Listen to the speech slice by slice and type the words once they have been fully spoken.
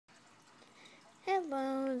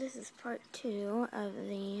Hello, this is part 2 of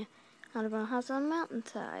the How to Build a House on a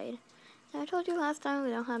Mountainside. Now, I told you last time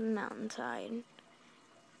we don't have a mountainside.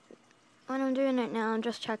 What I'm doing right now, I'm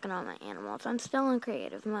just checking on my animals. I'm still in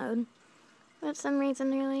creative mode. For some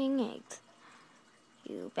reason, they're laying eggs.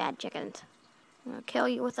 You bad chickens. I'm gonna kill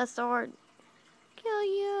you with a sword. Kill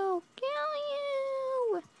you! Kill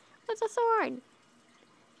you! With a sword!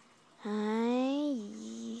 Hi.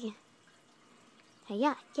 Hey,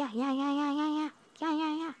 yeah.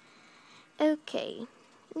 Okay,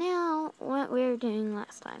 now what we were doing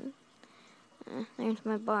last time. There's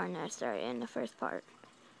my barn that I started in the first part,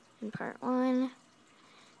 in part 1.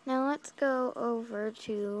 Now let's go over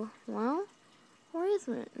to, well, where is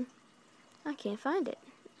it? I can't find it.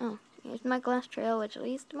 Oh, here's my glass trail, which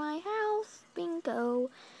leads to my house.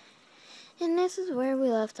 Bingo. And this is where we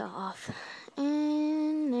left off.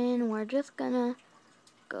 And then we're just gonna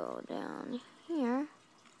go down here.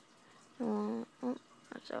 Oh,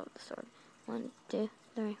 let's out the sword. 1, 2,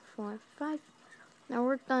 3, 4, 5. I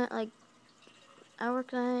worked on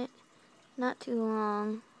it not too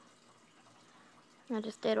long. I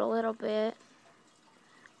just did a little bit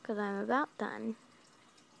because I'm about done.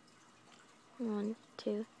 1,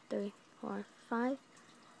 2, 3, 4, 5.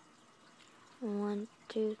 1,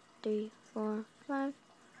 2, 3, 4, 5.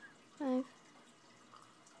 5.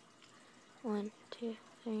 1, 2,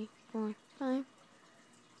 3, 4, 5.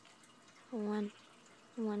 1,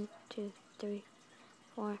 2, 3,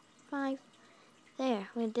 4, 5. There,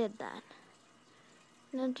 we did that.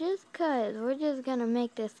 Now just cause, we're just gonna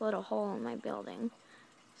make this little hole in my building.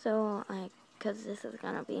 So, cause this is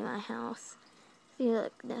gonna be my house. See,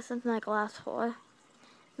 look, this is my glass floor.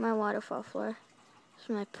 My waterfall floor. This is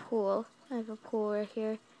my pool. I have a pool right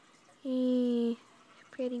here. Eee,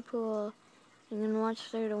 pretty pool. You can watch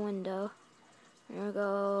through the window. We're gonna go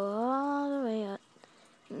all the way up.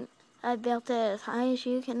 I built it as high as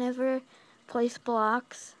you can ever place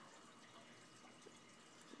blocks.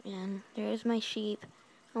 And there's my sheep.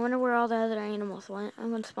 I wonder where all the other animals went. I'm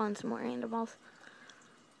going to spawn some more animals.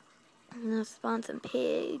 I'm going to spawn some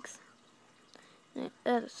pigs. And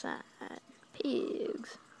the other side,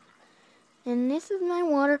 pigs. And this is my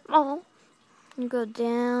waterfall. You go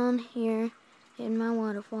down here in my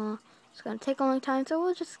waterfall. It's going to take a long time, so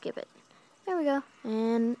we'll just skip it. There we go.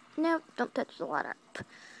 And nope, don't touch the water.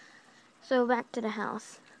 So back to the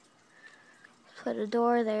house. Put a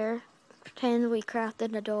door there. Pretend we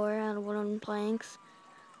crafted a door out of wooden planks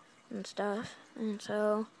and stuff. And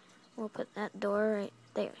so we'll put that door right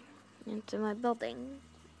there into my building.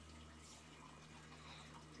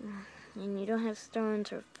 And you don't have stone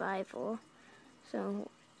survival. So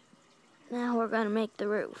now we're going to make the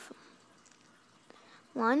roof.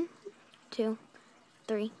 1, 2,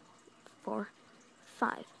 3, 4,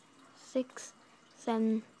 5, 6,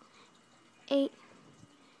 7, 8,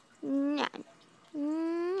 9.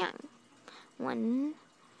 1,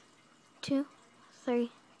 2,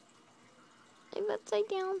 3. I'm upside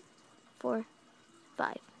down. 4,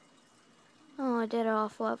 5. Oh, I did it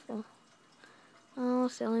off level. Oh,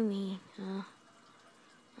 silly me.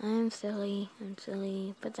 I'm silly.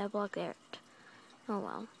 Put that block there. Oh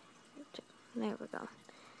well. There we go.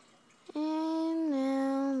 And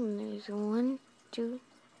now there's 1, 2,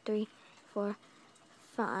 3, 4,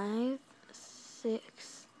 5,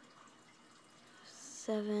 6,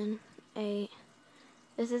 7, 8.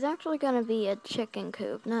 This is actually going to be a chicken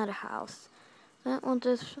coop, not a house. But we'll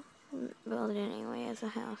just build it anyway as a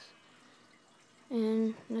house.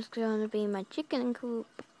 And this is going to be my chicken coop.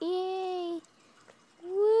 Yay!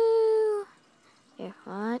 Woo! Here,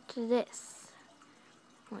 watch this.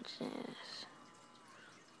 Watch this.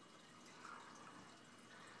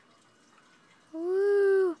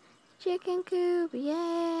 Woo! Chicken coop,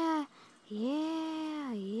 yeah!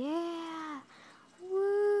 Yeah!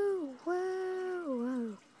 Woo!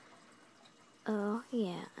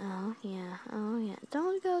 Oh yeah.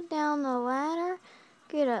 Don't go down the ladder.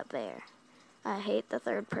 Get up there. I hate the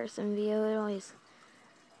third person view. It always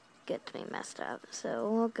gets me messed up. So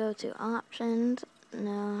we'll go to options.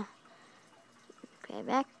 No. Okay,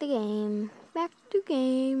 back to game. Back to the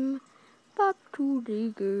game.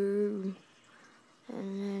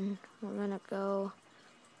 And then we're gonna go.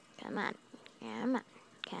 Come on.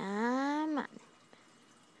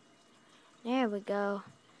 There we go.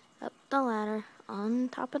 Up the ladder. On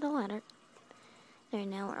top of the ladder. There,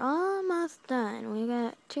 now we're almost done. We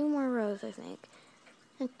got 2 more rows, I think.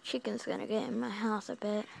 The chicken's gonna get in my house a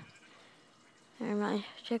bit. Or my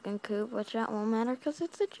chicken coop, which that won't matter because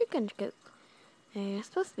it's a chicken coop. There's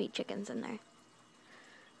supposed to be chickens in there.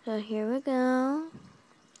 So here we go.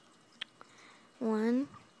 1,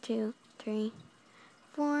 2, 3,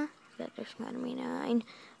 4. Got there's gotta be 9,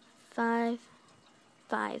 5,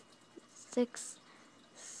 5, 6,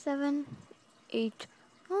 7, 8.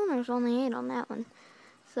 Oh, there's only 8 on that one.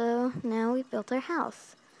 So now we built our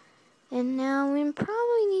house. And now we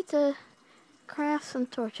probably need to craft some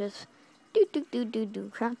torches.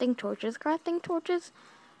 Crafting torches, crafting torches.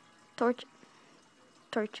 Torch,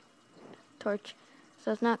 torch, torch.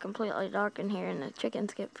 So it's not completely dark in here and the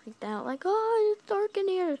chickens get freaked out like, oh, it's dark in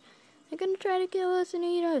here. They're gonna try to kill us and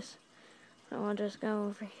eat us. So we'll just go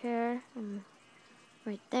over here and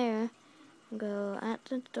right there. Go at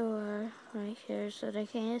the door right here so they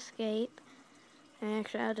can't escape. And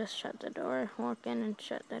actually, I'll just shut the door. Walk in and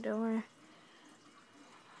shut the door.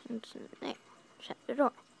 And there, shut the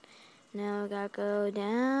door. Now we gotta go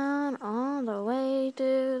down all the way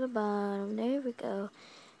to the bottom. There we go.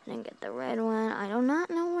 And then get the red one. I do not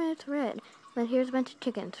know why it's red, but here's a bunch of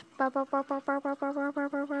chickens. I'm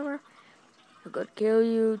gonna kill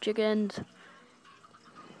you, chickens.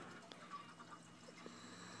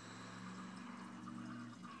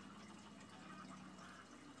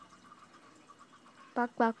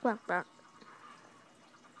 Bark, bark, bark, bark.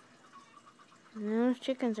 And those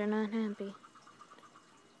chickens are not happy.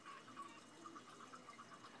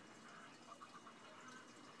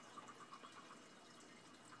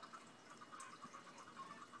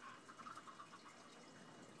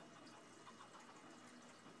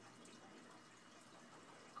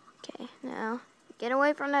 Okay, now get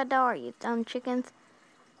away from that door, you dumb chickens.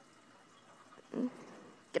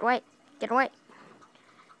 Get away, get away.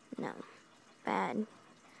 No, bad.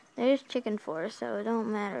 There's chicken force, so it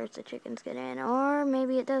don't matter if the chickens get in, or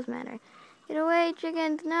maybe it does matter. Get away,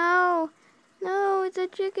 chickens! No, no, it's a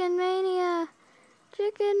chicken mania.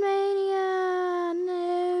 Chicken mania!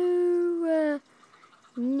 No,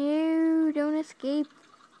 no, don't escape.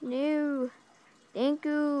 No, thank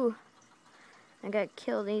you. I gotta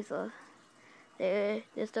kill these. They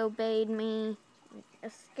disobeyed me.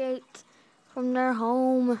 Escaped from their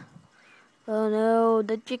home. Oh no,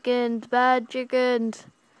 the chickens, bad chickens.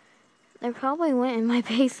 They probably went in my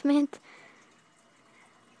basement.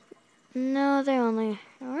 No, they only...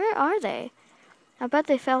 Where are they? I bet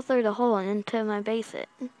they fell through the hole into my basement.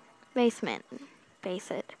 Basement.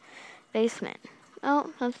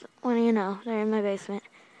 Oh, that's what do you know. They're in my basement.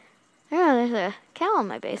 Oh, there's a cow in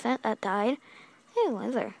my basement that died. Hey,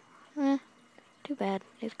 leather. Too bad.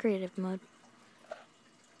 It's creative mode.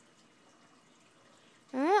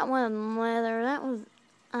 That wasn't leather. That was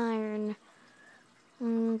iron.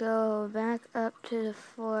 Go back up to the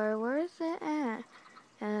floor. Where is it at?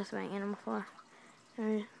 Yeah, that's my animal floor.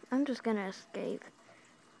 I'm just gonna escape.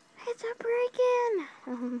 It's a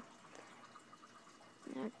break-in!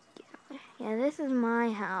 Yeah, this is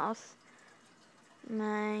my house.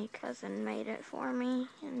 My cousin made it for me,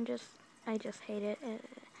 and I just hate it.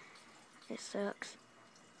 It sucks.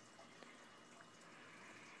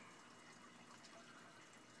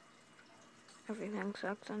 Everything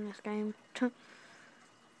sucks in this game.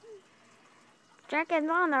 Chickens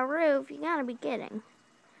on the roof, you gotta be kidding.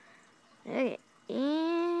 Look at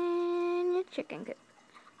in your chicken coop.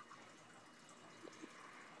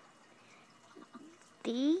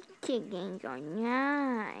 These chickens are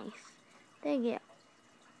nice. They get...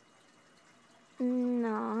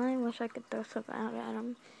 No, I wish I could throw something out at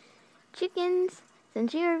them. Chickens,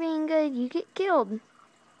 since you're being good, you get killed.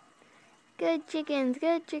 Good chickens,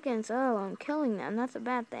 good chickens. Oh, I'm killing them. That's a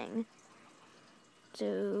bad thing. So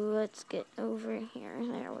let's get over here.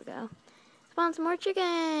 There we go. Spawn some more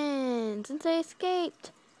chickens since I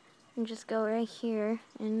escaped. And just go right here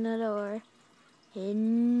in the door.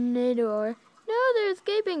 In the door. No, they're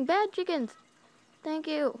escaping. Bad chickens. Thank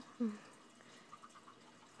you.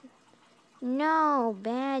 No,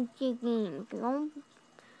 bad chickens. Don't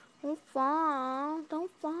fall.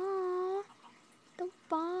 Don't fall. Don't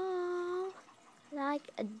fall. Like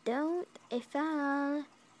a don't fall.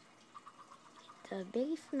 The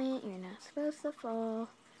basement, you're not supposed to fall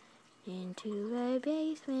into a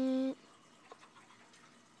basement.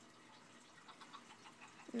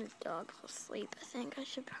 The dog's asleep. I think I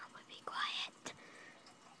should probably be quiet,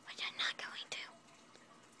 which I'm not going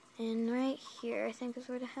to. And right here, I think is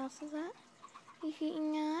where the house is at. Is it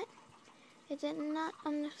not? Is it not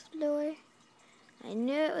on this floor? I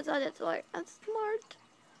knew it was on this floor. I'm smart.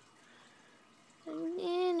 I'm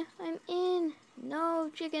in. No,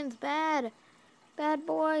 chickens, bad. Bad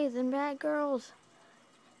boys and bad girls.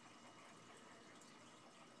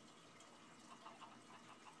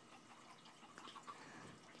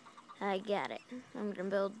 I got it. I'm gonna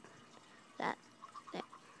build that there.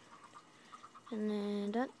 And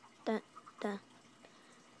then dun dun dun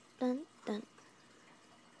dun dun.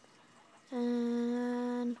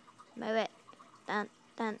 And my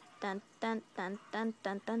dun dun dun dun dun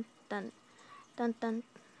dun dun dun dun dun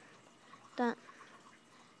dun.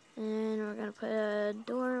 And we're gonna put a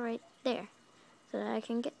door right there so that I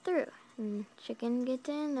can get through. And chicken gets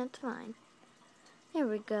in, that's fine. There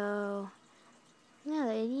we go. Now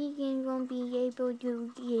the chicken won't be able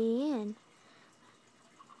to get in.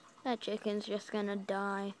 That chicken's just gonna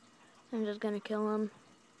die. I'm just gonna kill him.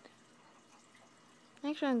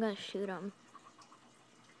 Actually, I'm gonna shoot him.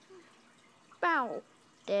 Bow!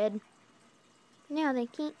 Dead. Now they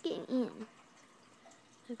can't get in.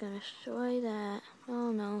 I'm gonna destroy that.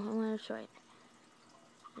 Oh no, I'm gonna destroy it.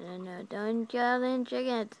 No, don't kill in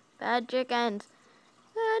chickens. Bad chickens.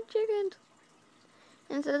 Bad chickens.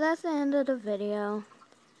 And so that's the end of the video.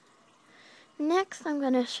 Next, I'm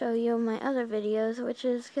gonna show you my other videos, which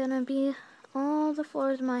is gonna be all the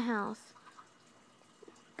floors of my house.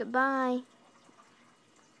 Goodbye.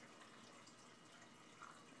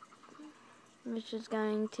 Which is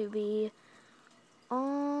going to be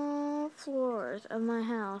all floors of my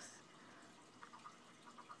house.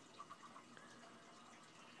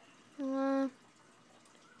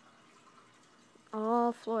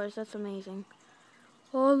 All floors, that's amazing.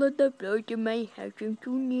 All of the floors of my house, I'm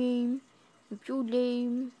so lame. I'm so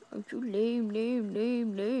lame. I'm so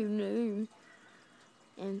lame.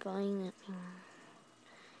 And fine.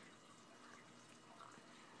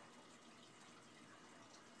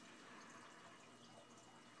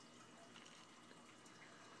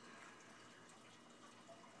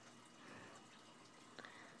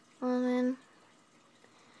 Well then,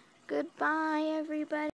 goodbye everybody.